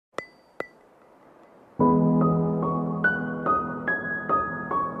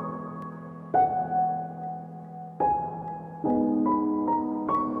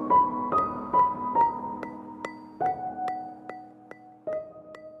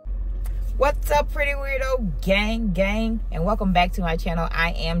What's up, Pretty Weirdo gang, and welcome back to my channel.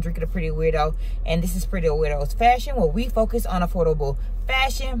 I am Drinking the Pretty Weirdo, and this is Pretty Weirdo's Fashion, where we focus on affordable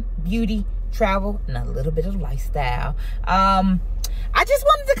fashion, beauty, travel, and a little bit of lifestyle. I just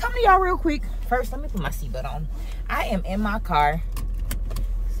wanted to come to y'all real quick. First, let me put my seatbelt on. I am in my car.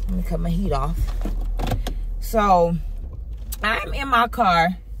 Let me cut my heat off. So, I'm in my car,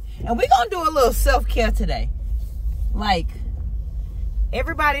 and we're gonna do a little self-care today. Like,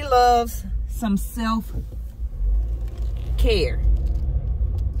 everybody loves some self-care.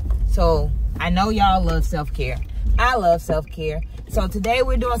 So, I know y'all love self-care. I love self-care. So, today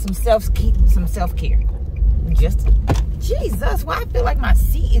we're doing some self-care. Just, Jesus, why I feel like my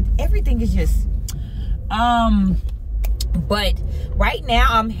seat, everything is just, but right now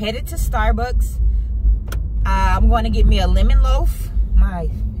I'm headed to Starbucks. I'm going to get me a lemon loaf.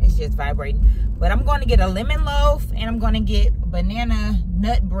 It's just vibrating. But I'm going to get a lemon loaf, and I'm going to get banana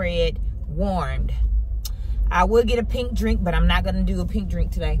nut bread warmed. I will get a pink drink, but I'm not going to do a pink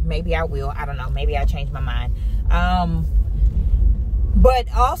drink today. Maybe I will. I don't know. Maybe I'll change my mind.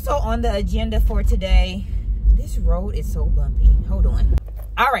 But also on the agenda for today, this road is so bumpy. Hold on.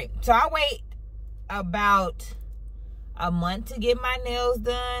 All right. So I wait about a month to get my nails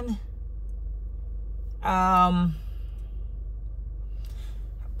done.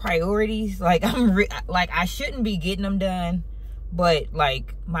 Priorities, like I shouldn't be getting them done, but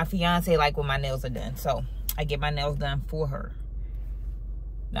like my fiance like when my nails are done, so I get my nails done for her,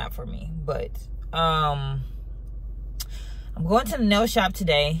 not for me. But I'm going to the nail shop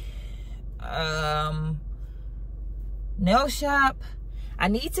today. Nail shop. I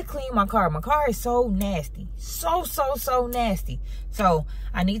need to clean my car. My car is so nasty, so nasty. So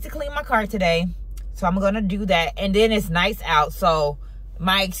I need to clean my car today. So I'm gonna do that, and then it's nice out, so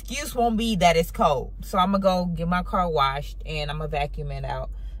my excuse won't be that it's cold. So I'm gonna go get my car washed, and I'm gonna vacuum it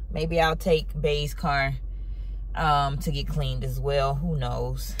out. Maybe I'll take Bay's car to get cleaned as well. Who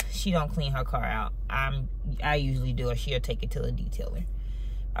knows? She don't clean her car out. I usually do, or she'll take it to a detailer.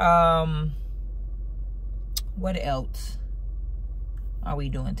 What else are we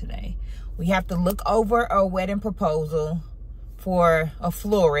doing today? We have to look over a wedding proposal for a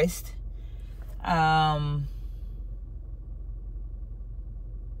florist. I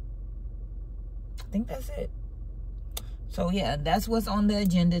think that's it. So yeah, that's what's on the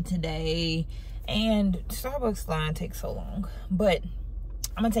agenda today. And Starbucks line takes so long, but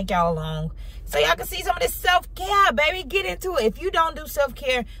I'm gonna take y'all along so y'all can see some of this self-care, baby. Get into it. If you don't do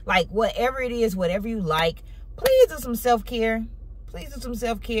self-care, like whatever it is, whatever you like, please do some self-care. Please do some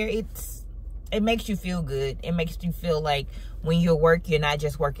self-care. It makes you feel good. It makes you feel like when you work, you're not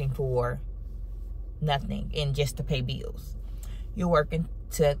just working for nothing and just to pay bills. You're working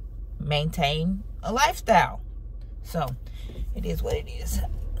to maintain a lifestyle. So it is what it is.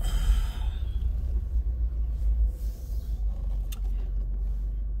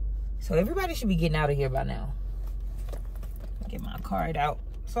 So everybody should be getting out of here by now. Get my card out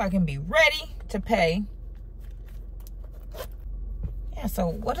so I can be ready to pay. Yeah, so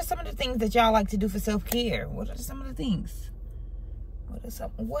what are some of the things that y'all like to do for self-care? What are some of the things?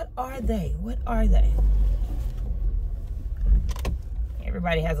 What are they? What are they?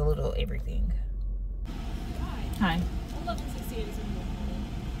 Everybody has a little everything. Hi. 1168 is in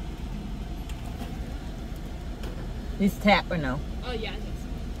This tap or no? Oh yeah, it is.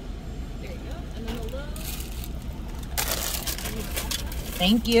 There you go. And then a little.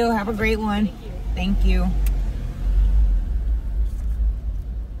 Thank you. Have a great one. Thank you.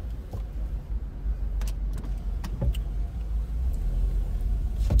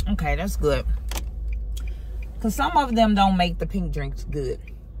 Okay, that's good. Because some of them don't make the pink drinks good.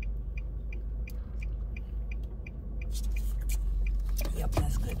 Yep,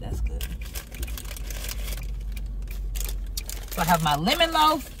 that's good. That's good. So I have my lemon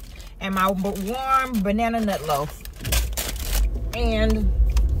loaf and my warm banana nut loaf. And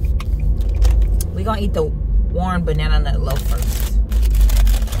we're going to eat the warm banana nut loaf first.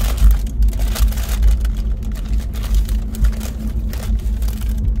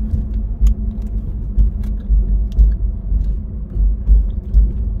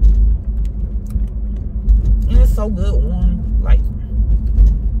 So good warm, like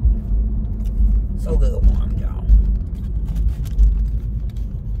so good warm, y'all.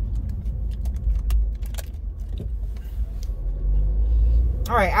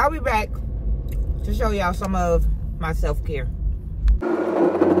 All right, I'll be back to show y'all some of my self-care.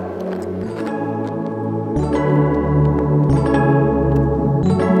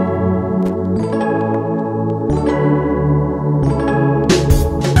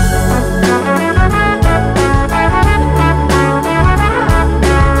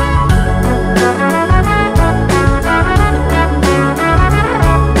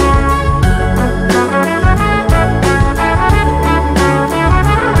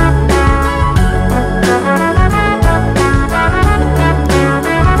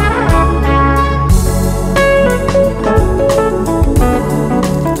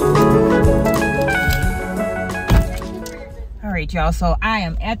 right, y'all, so I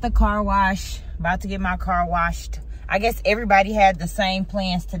am at the car wash, about to get my car washed. I guess everybody had the same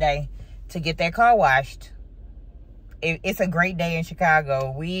plans today to get their car washed. It's a great day in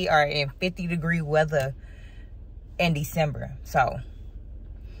Chicago. We are in 50-degree weather in December, so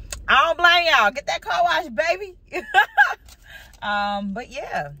I don't blame y'all. Get that car washed, baby. But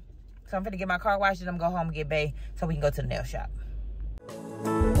yeah, so I'm gonna get my car washed and I'm gonna go home and get Bae so we can go to the nail shop.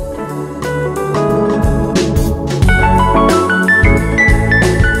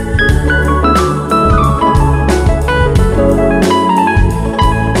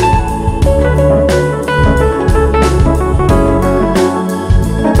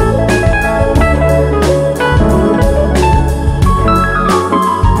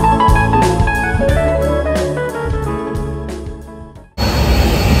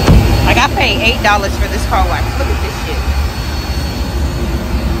 $8 for this car wash. Look at this shit.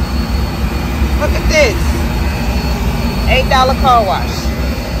 Look at this. $8 car wash.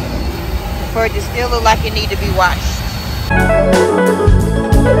 For it to still look like it need to be washed.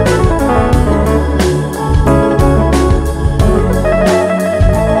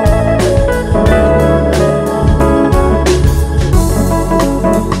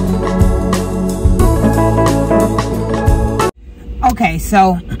 Okay,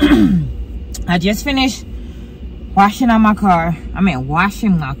 so I just finished washing my car and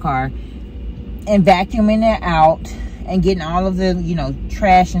vacuuming it out and getting all of the, you know,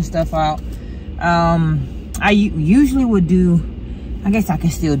 trash and stuff out. I usually would do, I guess I can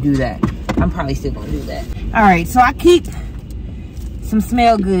still do that. I'm probably still gonna do that. All right, so I keep some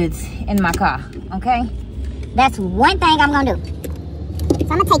smell goods in my car, okay? That's one thing I'm gonna do.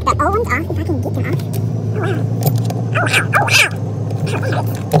 So I'm gonna take the old ones off if I can get them off. Oh, wow. Oh, wow.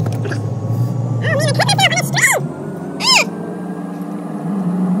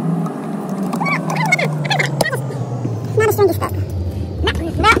 Now the string is stuck.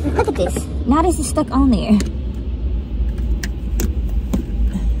 Now, look at this. Now this is stuck on there.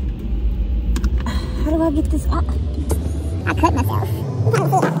 How do I get this up? I cut myself.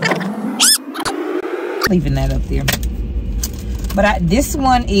 Leaving that up there. But this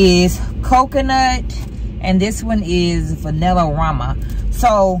one is coconut and this one is vanilla rama.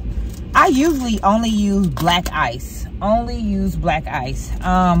 So I usually only use black ice.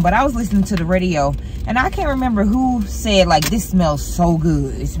 But I was listening to the radio and I can't remember who said like this smells so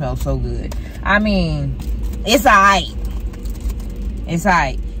good. It smells so good. I mean, it's alright. It's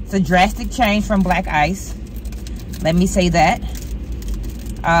alright. It's a drastic change from black ice. Let me say that.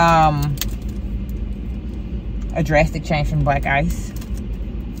 A drastic change from black ice.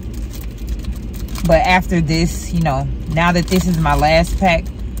 But after this, you know, now that this is my last pack,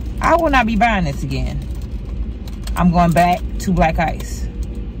 I will not be buying this again. I'm going back to black ice.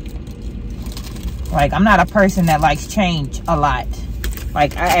 Like, I'm not a person that likes change a lot.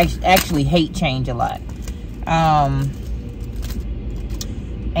 Like, I actually hate change a lot.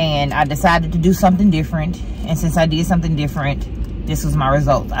 And I decided to do something different. And since I did something different, this was my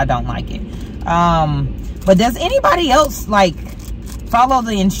result. I don't like it. But does anybody else, like, follow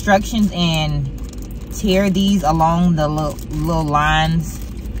the instructions and tear these along the little lines?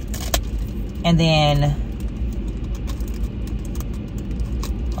 And then,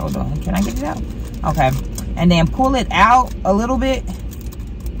 hold on, can I get it out? Okay, and then pull it out a little bit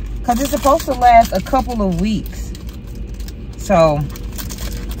because it's supposed to last a couple of weeks. So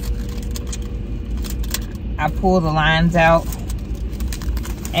I pull the lines out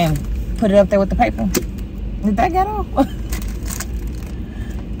and put it up there with the paper. Did that get off?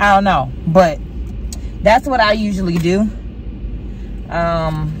 I don't know, but that's what I usually do.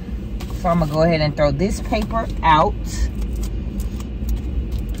 So I'm gonna go ahead and throw this paper out.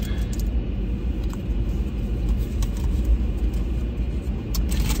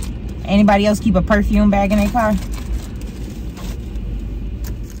 Anybody else keep a perfume bag in their car?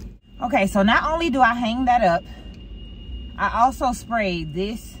 Okay, so not only do I hang that up, I also sprayed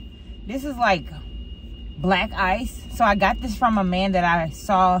this. This is like black ice. So I got this from a man that I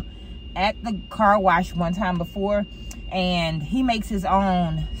saw at the car wash one time before, and he makes his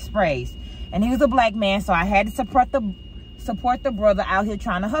own sprays. And he was a black man, so I had to support the brother out here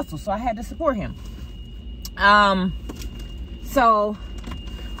trying to hustle. So I had to support him. So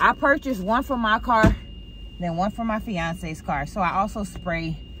I purchased one for my car, then one for my fiance's car. So I also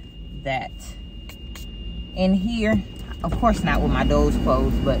spray that in here. Of course not with my doors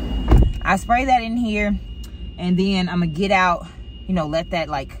closed, but I spray that in here. And then I'm gonna get out, you know, let that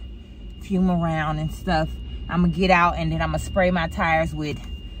like fume around and stuff. I'm gonna get out and then I'm gonna spray my tires with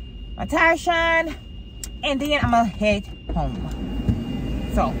my tire shine, and then I'm gonna head home.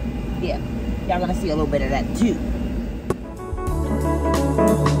 So yeah, y'all gonna see a little bit of that too.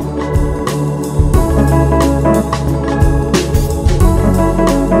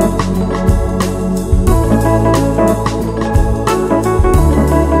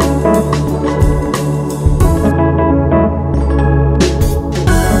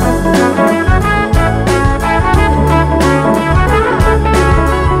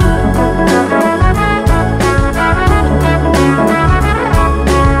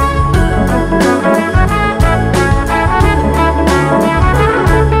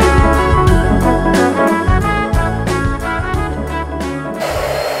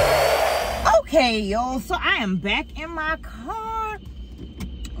 Okay, yo, so I am back in my car.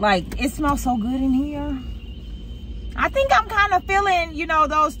 Like, it smells so good in here. I think I'm kind of feeling, you know,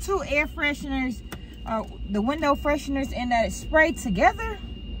 those two air fresheners, the window fresheners and that spray together.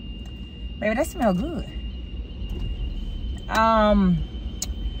 Baby, that smells good.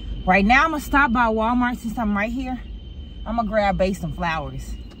 Right now I'm gonna stop by Walmart since I'm right here. I'm gonna grab Bae some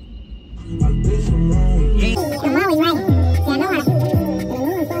flowers. I'm always ready. See, I know how to.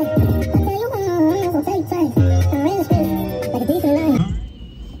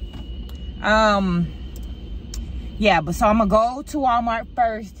 Yeah, but so I'm gonna go to Walmart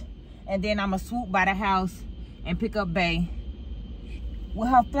first, and then I'm gonna swoop by the house and pick up Bae with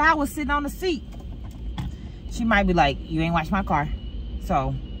her flowers sitting on the seat. She might be like, you ain't washed my car.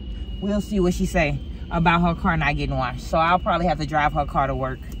 So we'll see what she say about her car not getting washed. So I'll probably have to drive her car to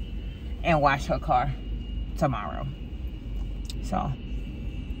work and wash her car tomorrow. So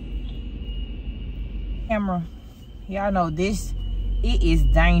camera, y'all know this, it is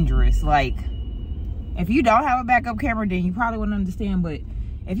dangerous. Like, if you don't have a backup camera, then you probably wouldn't understand. But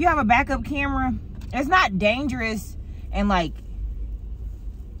if you have a backup camera, it's not dangerous, and like,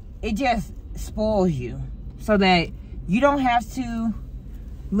 it just spoils you so that you don't have to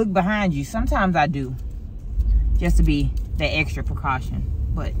look behind you. Sometimes I do, just to be that extra precaution.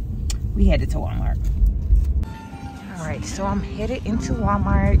 But we headed to Walmart. All right, so I'm headed into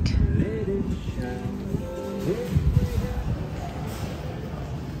Walmart.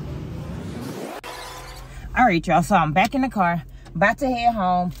 All right, y'all, so I'm back in the car, about to head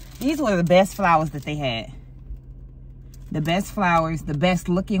home. These were the best flowers that they had. The best flowers, the best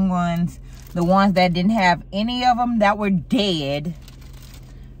looking ones, the ones that didn't have any of them that were dead.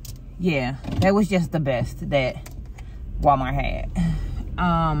 Yeah, that was just the best that Walmart had.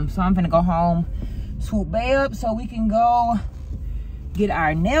 So I'm gonna go home, swoop Bae up so we can go get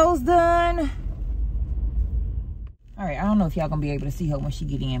our nails done. All right, I don't know if y'all gonna be able to see her when she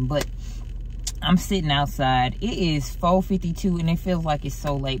get in, but I'm sitting outside. It is 4:52 and it feels like it's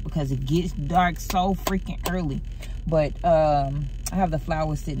so late because it gets dark so freaking early. But I have the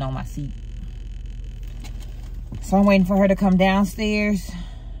flowers sitting on my seat. So I'm waiting for her to come downstairs.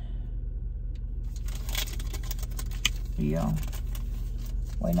 Yeah.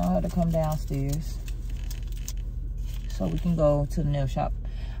 Waiting on her to come downstairs so we can go to the nail shop.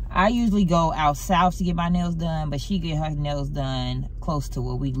 I usually go out south to get my nails done, but she get her nails done close to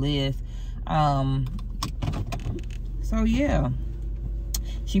where we live. So yeah,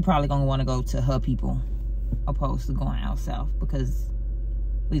 she probably gonna want to go to her people opposed to going out south because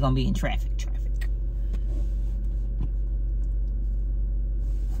we gonna be in traffic.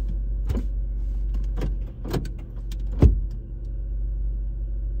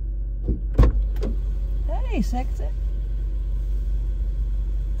 Hey, sexy.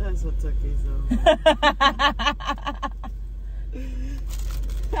 That's what took you so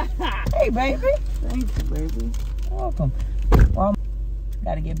Hey, baby. Thank you, baby. Welcome. Well,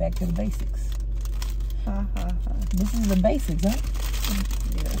 gotta get back to the basics. This is the basics, huh?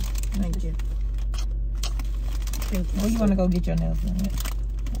 Yeah, thank you. Thank you. Where you want to go get your nails done?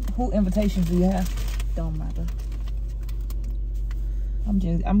 Who invitations do you have? Don't matter.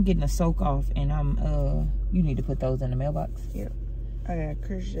 I'm getting a soak off, and you need to put those in the mailbox. Yep. I got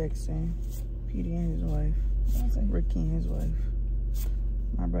Chris Jackson, Petey and his wife, Ricky and his wife,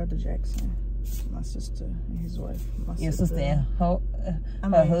 my brother Jackson, my sister and his wife, Your sister and her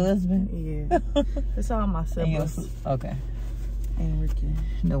husband? Yeah. It's all my siblings. Okay. And Ricky.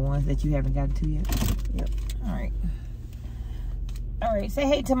 The ones that you haven't gotten to yet? Yep. All right. All right. Say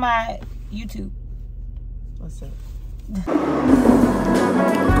hey to my YouTube. What's up?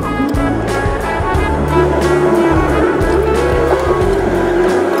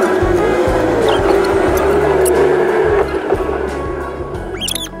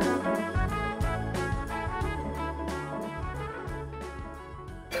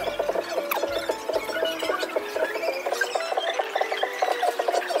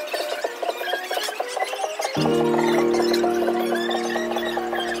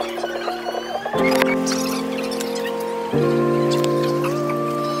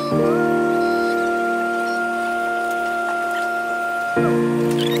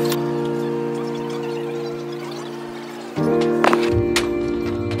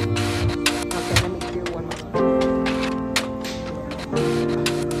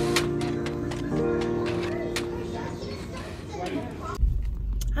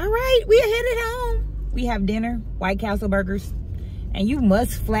 We have dinner, White Castle burgers, and you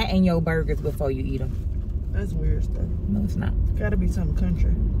must flatten your burgers before you eat them. That's weird stuff. No, it's not. Gotta be some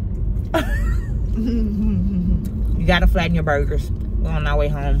country. You gotta flatten your burgers. We're on our way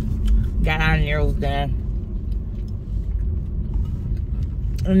home. Got our nails done.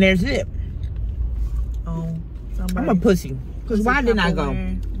 And that's it. Oh, I'm a pussy. Because why didn't I go?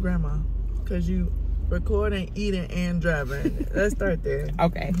 Grandma. Because you recording, eating, and driving. Let's start there.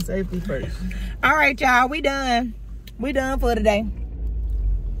 Okay. Safety first. All right, y'all. We done. We done for today.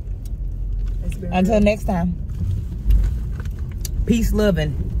 Until next time. Peace,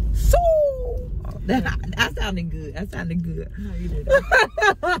 loving. So that sounded good. That sounded good. No, you didn't.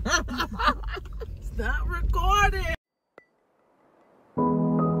 Stop recording.